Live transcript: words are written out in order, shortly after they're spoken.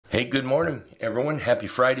Hey, good morning, everyone. Happy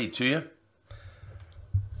Friday to you.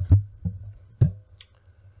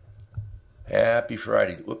 Happy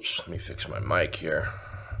Friday. Whoops, let me fix my mic here.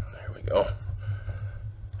 There we go.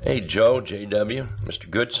 Hey, Joe, JW, Mr.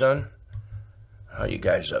 Goodson. How you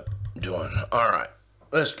guys up doing? All right,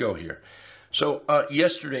 let's go here. So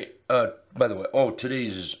yesterday, by the way, today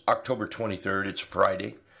is October 23rd. It's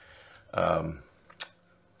Friday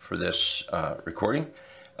for this recording.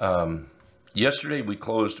 Yesterday we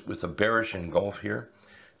closed with a bearish engulf here.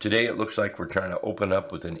 Today it looks like we're trying to open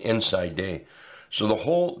up with an inside day. So the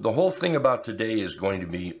whole thing about today is going to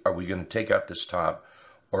be, are we going to take out this top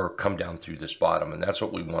or come down through this bottom? And that's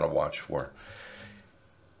what we want to watch for.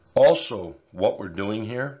 Also, what we're doing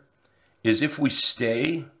here is if we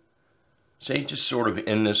stay, say just sort of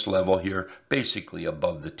in this level here, basically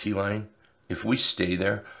above the T line, if we stay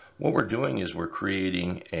there, what we're doing is we're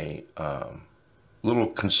creating a little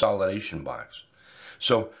consolidation box.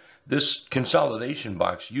 So this consolidation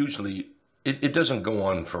box usually it doesn't go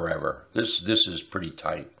on forever. This is pretty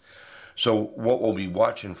tight. So what we'll be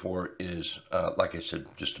watching for is like I said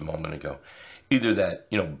just a moment ago, either that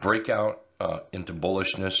breakout into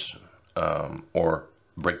bullishness or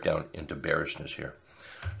breakdown into bearishness here.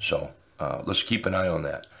 So let's keep an eye on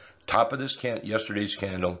that. Top of this yesterday's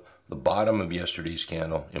candle, the bottom of yesterday's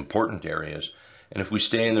candle, important areas, and if we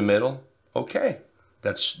stay in the middle, okay.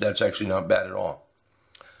 That's actually not bad at all.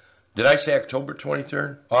 Did I say October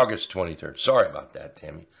 23rd? August 23rd. Sorry about that,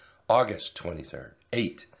 Tammy. August 23rd.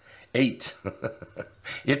 8.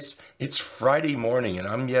 It's Friday morning, and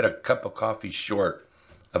I'm yet a cup of coffee short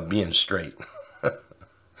of being straight.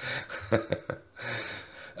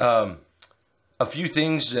 A few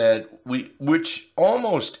things which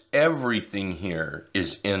almost everything here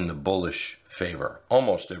is in the bullish favor.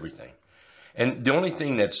 Almost everything. And the only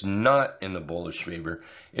thing that's not in the bullish favor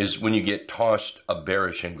is when you get tossed a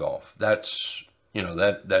bearish engulf. That's,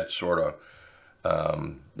 that sort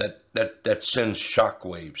of, that sends shock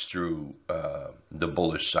waves through the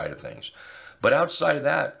bullish side of things. But outside of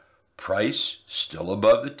that, price still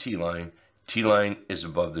above the T-line. T-line is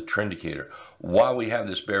above the trend indicator. While we have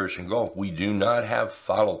this bearish engulf, we do not have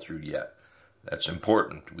follow through yet. That's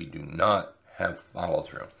important. We do not have follow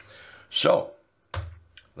through. So,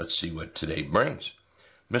 let's see what today brings.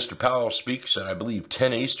 Mr. Powell speaks at, I believe,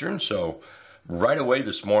 10 Eastern, so right away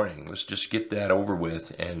this morning, let's just get that over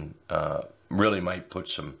with and really might put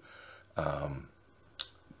some,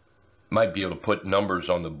 might be able to put numbers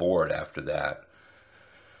on the board after that.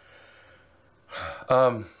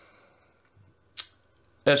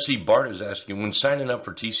 SC Bart is asking, when signing up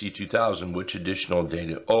for TC2000, which additional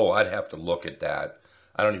data? Oh, I'd have to look at that.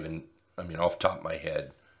 I mean, off the top of my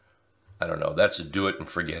head, I don't know. That's a do it and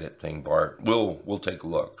forget it thing, Bart. We'll take a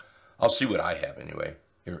look. I'll see what I have anyway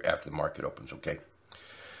here after the market opens, okay?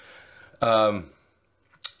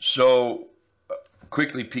 So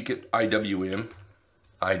quickly peek at IWM.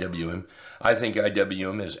 I think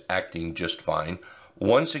IWM is acting just fine.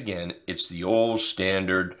 Once again, it's the old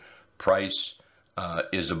standard price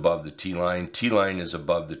is above the T-line. T-line is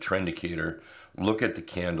above the trend indicator. Look at the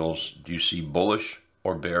candles. Do you see bullish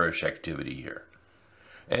or bearish activity here?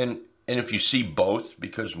 And if you see both,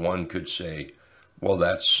 because one could say, well,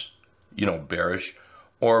 that's, bearish,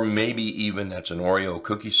 or maybe even that's an Oreo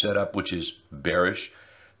cookie setup, which is bearish,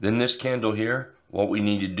 then this candle here, what we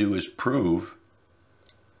need to do is prove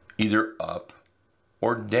either up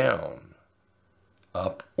or down.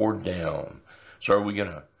 Up or down. So are we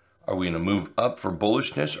gonna move up for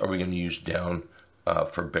bullishness, or are we gonna use down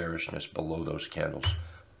for bearishness below those candles?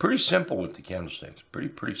 Pretty simple with the candlesticks.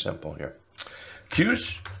 Pretty simple here.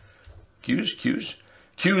 Qs,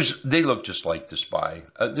 they look just like the SPY.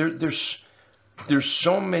 There's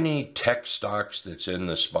so many tech stocks that's in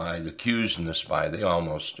the SPY, the Qs and the SPY, they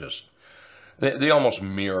almost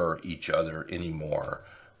mirror each other anymore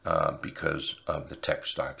because of the tech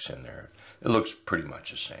stocks in there. It looks pretty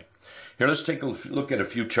much the same. Here, let's take a look at a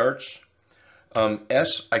few charts. I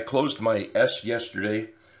closed my S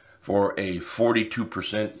yesterday for a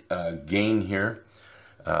 42% gain here.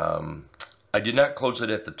 I did not close it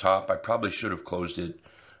at the top. I probably should have closed it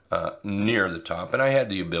near the top, and I had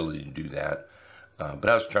the ability to do that, but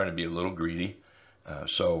I was trying to be a little greedy,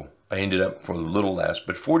 so I ended up for a little less,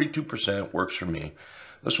 but 42% works for me.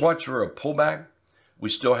 Let's watch for a pullback. We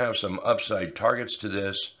still have some upside targets to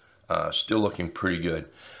this, still looking pretty good.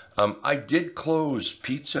 I did close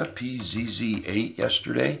Pizza PZZ8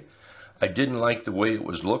 yesterday. I didn't like the way it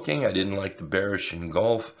was looking. I didn't like the bearish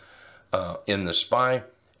engulf in the SPY.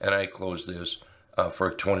 And I closed this for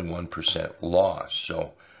a 21% loss.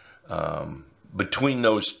 So between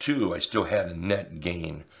those two, I still had a net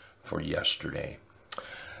gain for yesterday.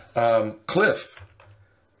 Cliff.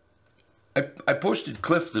 I posted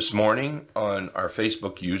Cliff this morning on our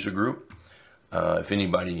Facebook user group. If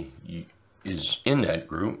anybody is in that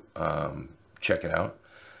group, check it out.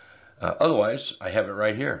 Otherwise, I have it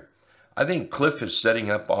right here. I think Cliff is setting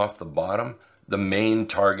up off the bottom. The main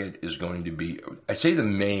target is going to be, I say the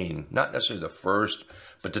main, not necessarily the first,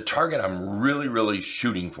 but the target I'm really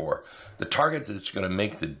shooting for. The target that's going to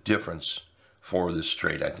make the difference for this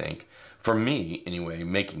trade, I think, for me anyway,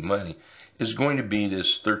 making money, is going to be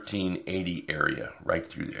this 1380 area right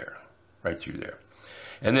through there,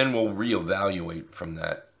 And then we'll reevaluate from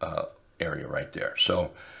that area right there.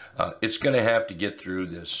 So it's going to have to get through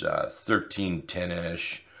this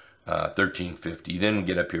 1310-ish, 1350, then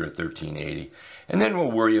get up here at 1380. And then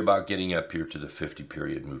we'll worry about getting up here to the 50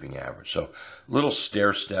 period moving average. So little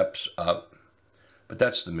stair steps up, but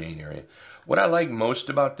that's the main area. What I like most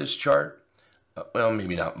about this chart, well,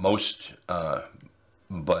 maybe not most,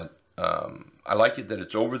 but I like it that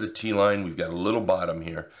it's over the T line. We've got a little bottom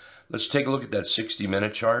here. Let's take a look at that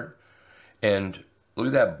 60-minute chart. And look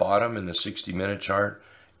at that bottom in the 60-minute chart.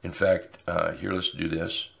 In fact, here, let's do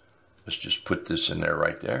this. Let's just put this in there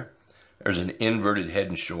right there. There's an inverted head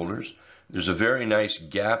and shoulders. There's a very nice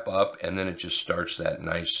gap up, and then it just starts that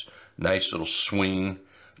nice little swing,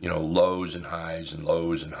 you know, lows and highs and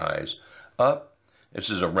lows and highs. Up, this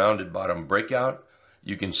is a rounded bottom breakout.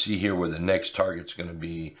 You can see here where the next target's going to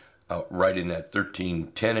be right in that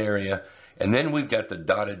 1310 area. And then we've got the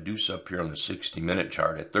dotted deuce up here on the 60-minute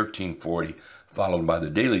chart at 1340, followed by the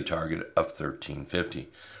daily target of 1350.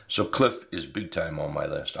 So Cliff is big time on my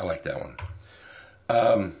list. I like that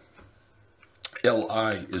one.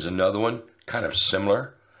 LI is another one, kind of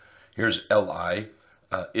similar. Here's LI.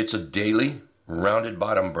 It's a daily rounded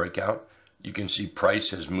bottom breakout. You can see price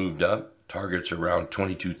has moved up. Target's around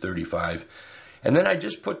 2235. And then I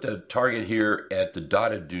just put the target here at the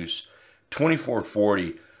dotted deuce,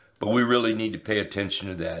 2440. But we really need to pay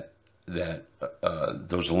attention to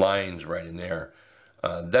those lines right in there.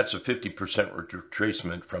 That's a 50%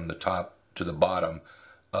 retracement from the top to the bottom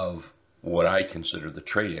of what I consider the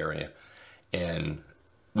trade area. And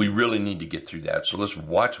we really need to get through that. So let's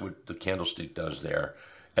watch what the candlestick does there.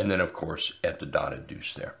 And then, of course, at the dotted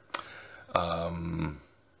deuce there.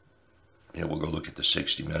 Yeah, we'll go look at the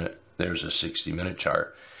 60-minute. There's a 60-minute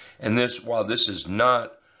chart. And this, while this is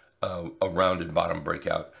not a rounded bottom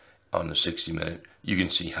breakout on the 60-minute, you can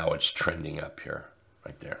see how it's trending up here,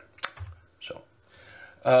 right there. So,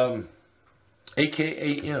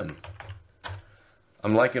 AKAM.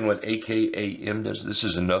 I'm liking what AKAM does. This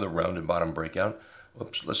is another rounded bottom breakout.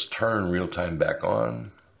 Whoops, let's turn real time back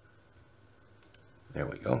on. There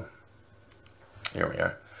we go. There we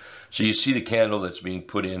are. So you see the candle that's being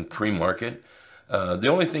put in pre-market. The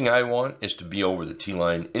only thing I want is to be over the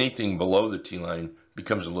T-line. Anything below the T-line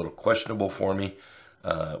becomes a little questionable for me,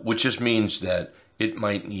 which just means that it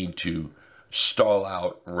might need to stall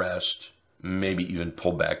out, rest, maybe even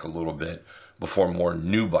pull back a little bit before more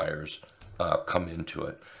new buyers come into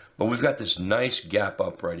it. But we've got this nice gap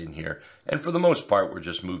up right in here. And for the most part, we're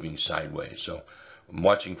just moving sideways. So I'm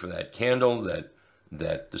watching for that candle that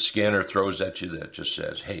the scanner throws at you that just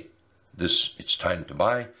says, hey, it's time to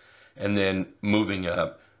buy. And then moving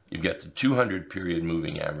up, you've got the 200 period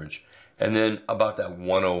moving average, and then about that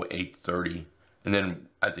 108.30, and then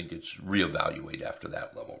I think it's reevaluate after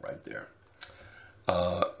that level right there.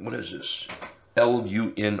 What is this?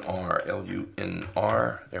 LUNR,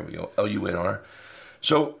 there we go, LUNR.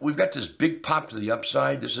 So we've got this big pop to the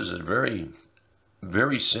upside. This is a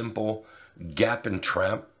very simple gap and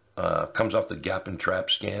trap, comes off the gap and trap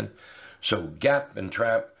scan. So gap and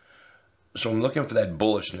trap. So I'm looking for that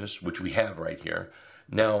bullishness, which we have right here.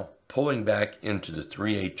 Now pulling back into the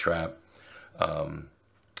 3/8 trap, and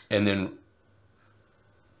then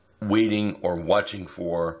waiting or watching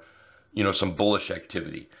for, you know, some bullish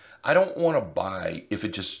activity. I don't want to buy if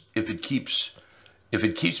it keeps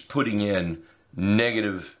putting in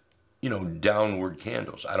negative, you know, downward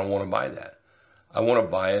candles. I don't want to buy that. I want to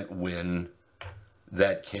buy it when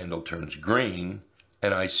that candle turns green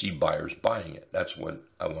and I see buyers buying it. That's what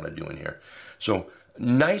I want to do in here. So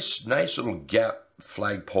nice little gap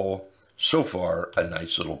flagpole. So far, a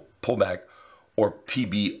nice little pullback or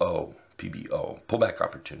PBO, pullback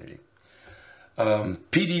opportunity.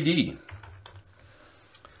 PDD.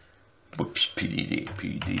 Whoops,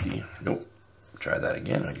 PDD. Nope. Try that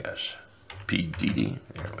again, I guess. PDD.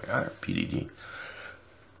 There we are, PDD.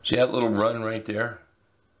 See that little run right there?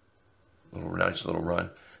 Nice little run.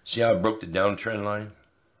 See how it broke the downtrend line?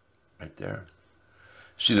 Right there.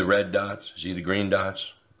 See the red dots? See the green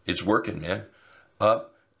dots? It's working, man.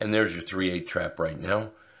 Up, and there's your 3/8 trap right now.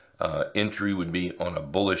 entry would be on a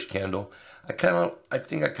bullish candle. I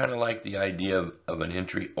think I kind of like the idea of an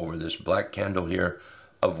entry over this black candle here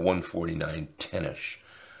of 149.10ish.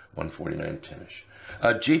 149.10ish.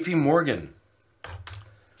 JP Morgan.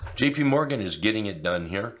 JP Morgan is getting it done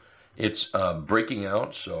here. It's breaking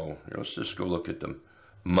out, so let's just go look at the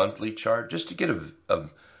monthly chart just to get a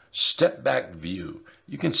step back view.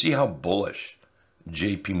 You can see how bullish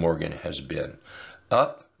JP Morgan has been.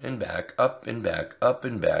 Up and back, up and back, up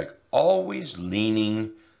and back, always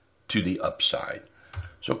leaning to the upside.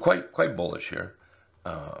 So quite bullish here.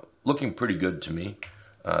 Looking pretty good to me.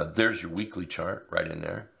 There's your weekly chart right in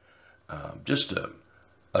there. Just a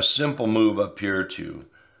simple move up here to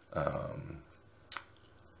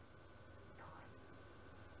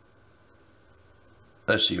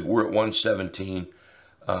let's see, we're at 117.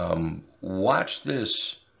 Watch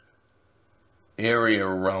this area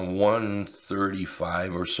around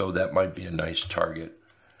 135 or so. That might be a nice target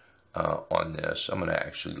on this. I'm going to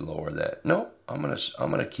actually lower that. No, I'm going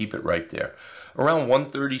to keep it right there. Around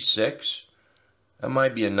 136. That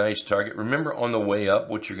might be a nice target. Remember, on the way up,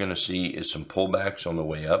 what you're going to see is some pullbacks on the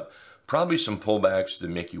way up. Probably some pullbacks that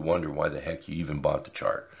make you wonder why the heck you even bought the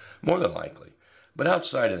chart. More than likely. But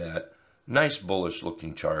outside of that, nice bullish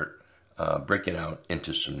looking chart. Breaking out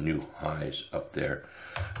into some new highs up there.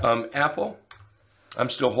 Apple. I'm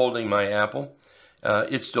still holding my Apple.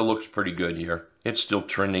 It still looks pretty good here. It's still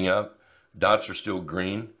trending up. Dots are still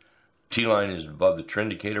green. T-line is above the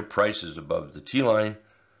trend indicator. Price is above the T-line.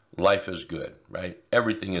 Life is good, right?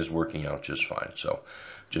 Everything is working out just fine. So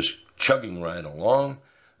just chugging right along.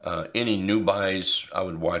 Any new buys, I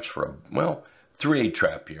would watch for a, 3-8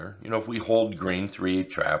 trap here. If we hold green, 3-8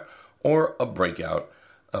 trap, or a breakout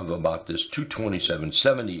of about this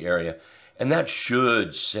 227.70 area, and that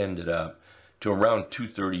should send it up to around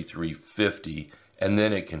 233.50, and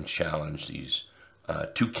then it can challenge these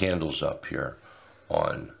two candles up here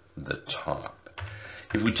on the top.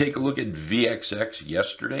 If we take a look at VXX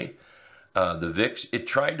yesterday, the VIX, it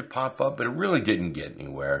tried to pop up, but it really didn't get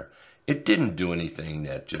anywhere. It didn't do anything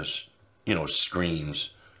that just, screams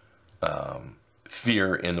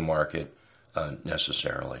fear in the market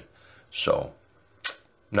necessarily. So,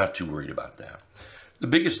 not too worried about that. The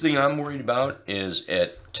biggest thing I'm worried about is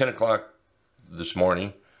at 10 o'clock this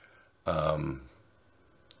morning.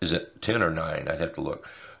 Is it 10 or 9? I'd have to look.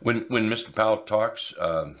 When Mr. Powell talks,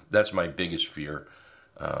 that's my biggest fear.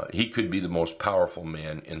 He could be the most powerful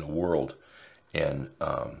man in the world. And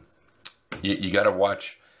you got to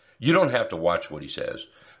watch. You don't have to watch what he says.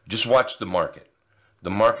 Just watch the market.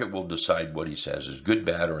 The market will decide what he says is good,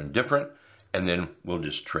 bad, or indifferent. And then we'll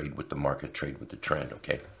just trade with the market, trade with the trend,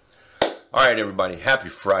 okay? All right, everybody. Happy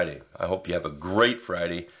Friday. I hope you have a great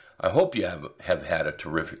Friday. I hope you have had a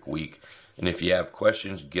terrific week. And if you have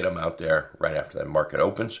questions, get them out there right after that market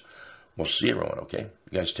opens. We'll see everyone, okay?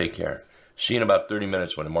 You guys take care. See you in about 30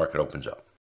 minutes when the market opens up.